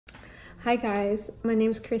Hi guys, my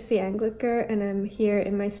name is Chrissy and I'm here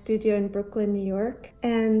in my studio in Brooklyn, New York.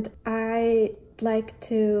 And I'd like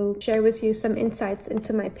to share with you some insights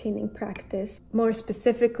into my painting practice. More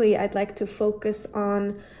specifically, I'd like to focus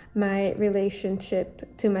on my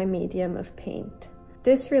relationship to my medium of paint.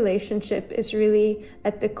 This relationship is really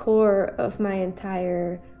at the core of my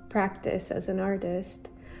entire practice as an artist.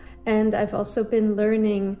 And I've also been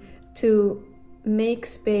learning to make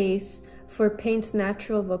space for paint's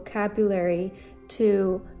natural vocabulary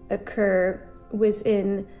to occur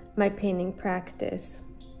within my painting practice.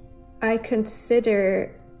 I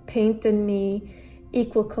consider paint and me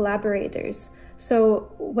equal collaborators.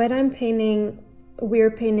 So when I'm painting,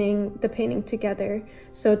 we're painting the painting together.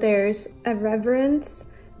 So there's a reverence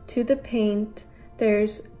to the paint,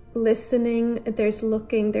 there's listening, there's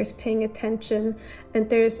looking, there's paying attention, and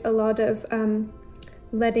there's a lot of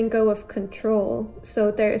letting go of control.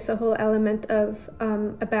 So there's a whole element of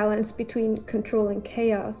a balance between control and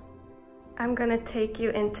chaos. I'm gonna take you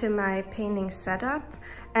into my painting setup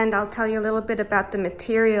and I'll tell you a little bit about the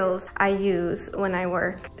materials I use when I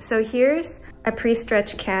work. So here's a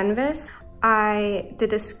pre-stretched canvas. I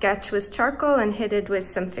did a sketch with charcoal and hit it with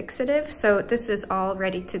some fixative, so this is all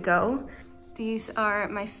ready to go. These are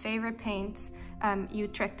my favorite paints,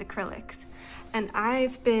 Utrecht acrylics. And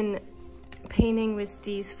I've been painting with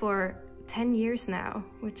these for 10 years now,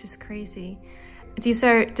 which is crazy. These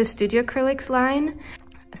are the Studio Acrylics line.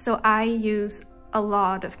 So I use a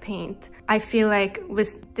lot of paint. I feel like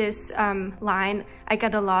with this line, I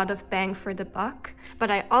get a lot of bang for the buck, but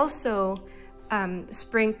I also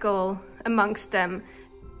sprinkle amongst them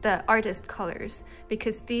the artist colors,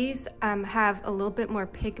 because these have a little bit more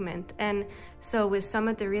pigment. And so with some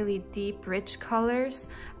of the really deep, rich colors,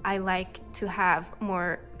 I like to have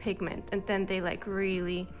more pigment, and then they like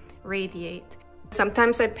really radiate.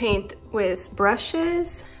 Sometimes I paint with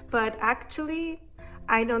brushes, but actually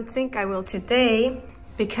I don't think I will today,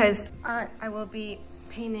 because I will be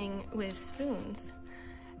painting with spoons.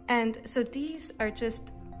 And so these are just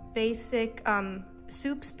basic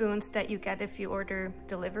soup spoons that you get if you order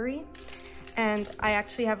delivery. And I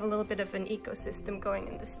actually have a little bit of an ecosystem going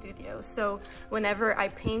in the studio. So whenever I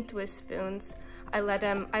paint with spoons, I lay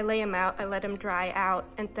them out, I let them dry out,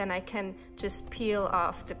 and then I can just peel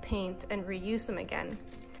off the paint and reuse them again.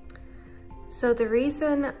 So the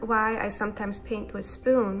reason why I sometimes paint with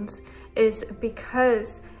spoons is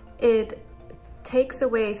because it takes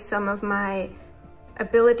away some of my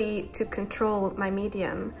ability to control my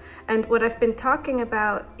medium. And what I've been talking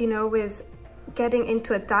about, with getting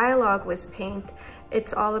into a dialogue with paint,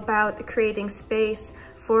 it's all about creating space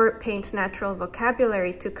for paint's natural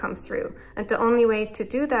vocabulary to come through. And the only way to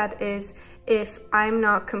do that is if I'm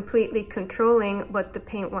not completely controlling what the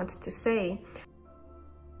paint wants to say.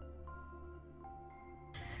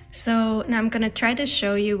 So now I'm gonna try to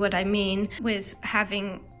show you what I mean with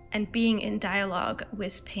having and being in dialogue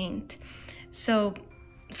with paint. So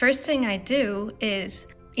first thing I do is,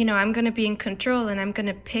 I'm gonna be in control and I'm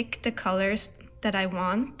gonna pick the colors that I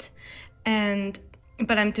want,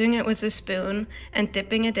 but I'm doing it with a spoon and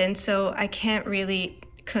dipping it in, so I can't really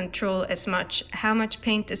control as much how much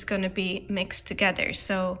paint is gonna be mixed together.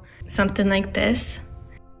 So something like this.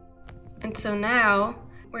 And so now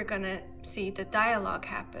we're gonna see the dialogue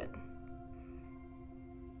happen.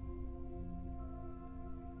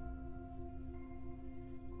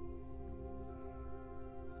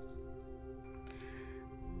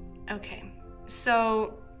 Okay,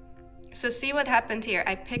 so see what happened here.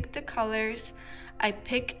 I picked the colors, I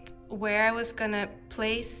picked where I was gonna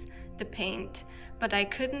place the paint, but I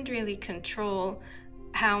couldn't really control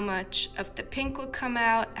how much of the pink would come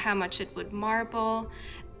out, how much it would marble.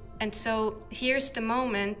 And so here's the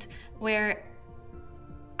moment where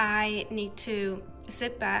I need to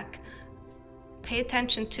sit back, pay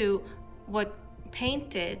attention to what paint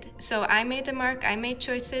did. So I made a mark, I made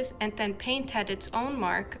choices, and then paint had its own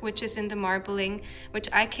mark, which is in the marbling, which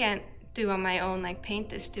I can't do on my own, like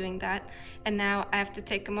paint is doing that. And now I have to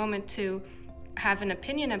take a moment to have an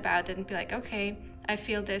opinion about it and be like, okay, I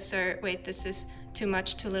feel this, or wait, this is too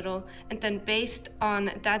much, too little. And then based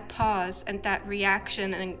on that pause and that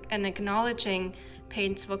reaction and acknowledging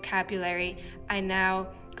paint's vocabulary, I now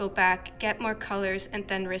go back, get more colors, and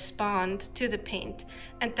then respond to the paint.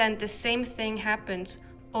 And then the same thing happens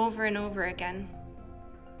over and over again.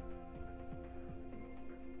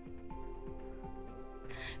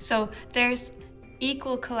 So there's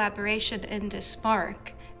equal collaboration in this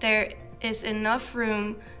spark. There is enough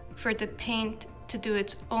room for the paint to do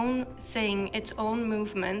its own thing, its own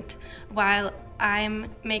movement, while I'm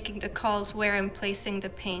making the calls where I'm placing the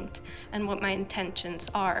paint and what my intentions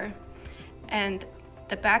are. And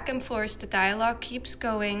the back and forth, the dialogue keeps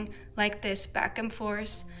going like this, back and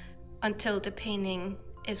forth, until the painting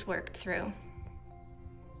is worked through.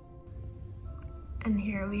 And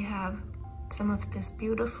here we have some of this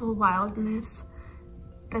beautiful wildness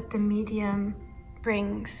that the medium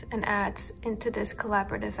brings and adds into this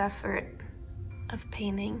collaborative effort of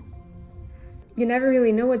painting. You never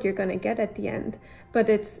really know what you're going to get at the end, but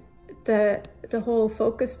it's the whole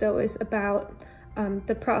focus though is about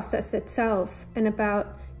the process itself and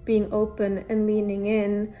about being open and leaning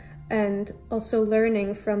in, and also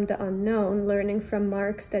learning from the unknown, learning from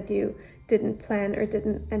marks that you didn't plan or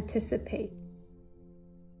didn't anticipate.